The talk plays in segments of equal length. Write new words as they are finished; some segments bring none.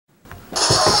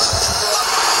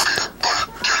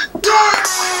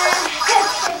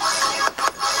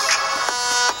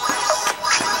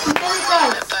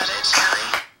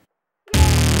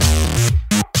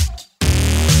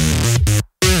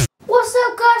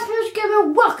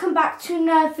welcome back to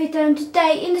another video, and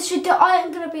today in this video I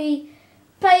am going to be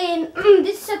playing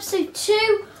this is episode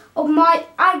 2 of my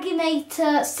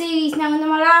Akinator series. Now in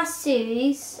my last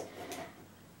series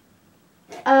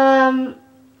now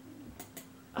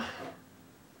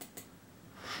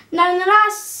in the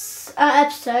last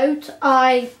episode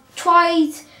I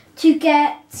tried to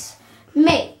get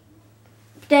me,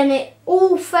 then it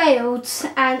all failed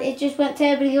and it just went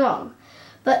terribly wrong.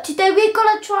 But today we're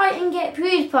going to try and get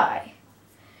PewDiePie.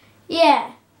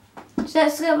 Yeah, so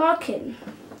let's get working.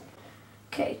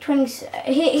 Okay, 26.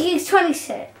 He's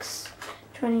 26.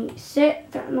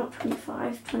 26, not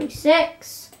 25,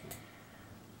 26.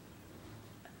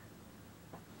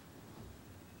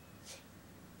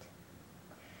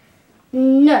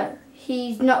 No,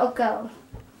 he's not a girl.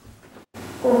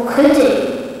 Or could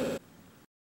he?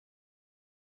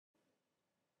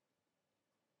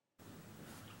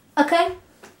 Okay,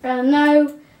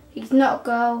 no, he's not a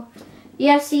girl.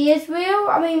 Yes, he is real.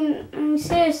 I mean,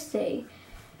 seriously.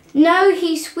 No,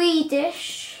 he's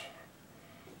Swedish.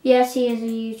 Yes, he is a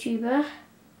YouTuber.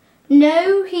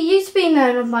 No, he used to be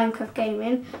known on Minecraft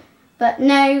Gaming. But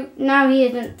no, now he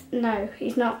isn't. No,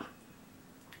 he's not.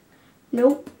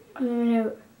 Nope.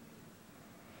 No.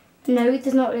 No, he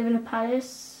does not live in a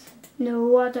palace.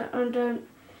 No, I don't.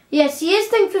 Yes, he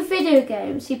is known for video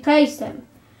games. He plays them.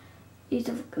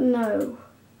 No.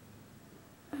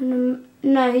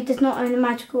 No, he does not own a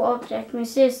magical object. I mean,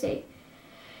 seriously.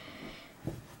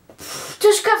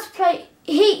 Just got to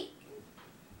play.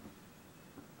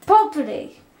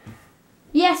 Probably.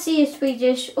 Yes, he is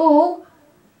Swedish. Or.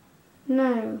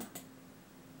 No.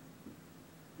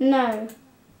 No.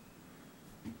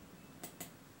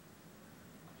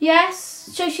 Yes,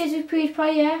 so she is with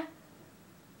PewDiePie, yeah.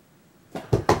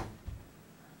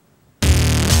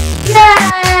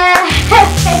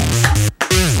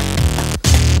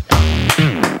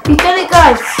 We done it,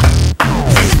 guys.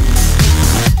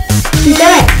 We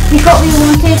done it. We got what we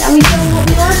wanted and we done what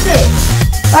we wanted.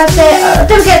 That's it.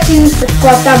 Don't forget to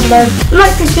subscribe down below,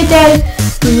 like this video,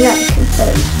 and like the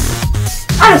confirm.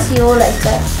 I'll see you all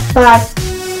later. Bye.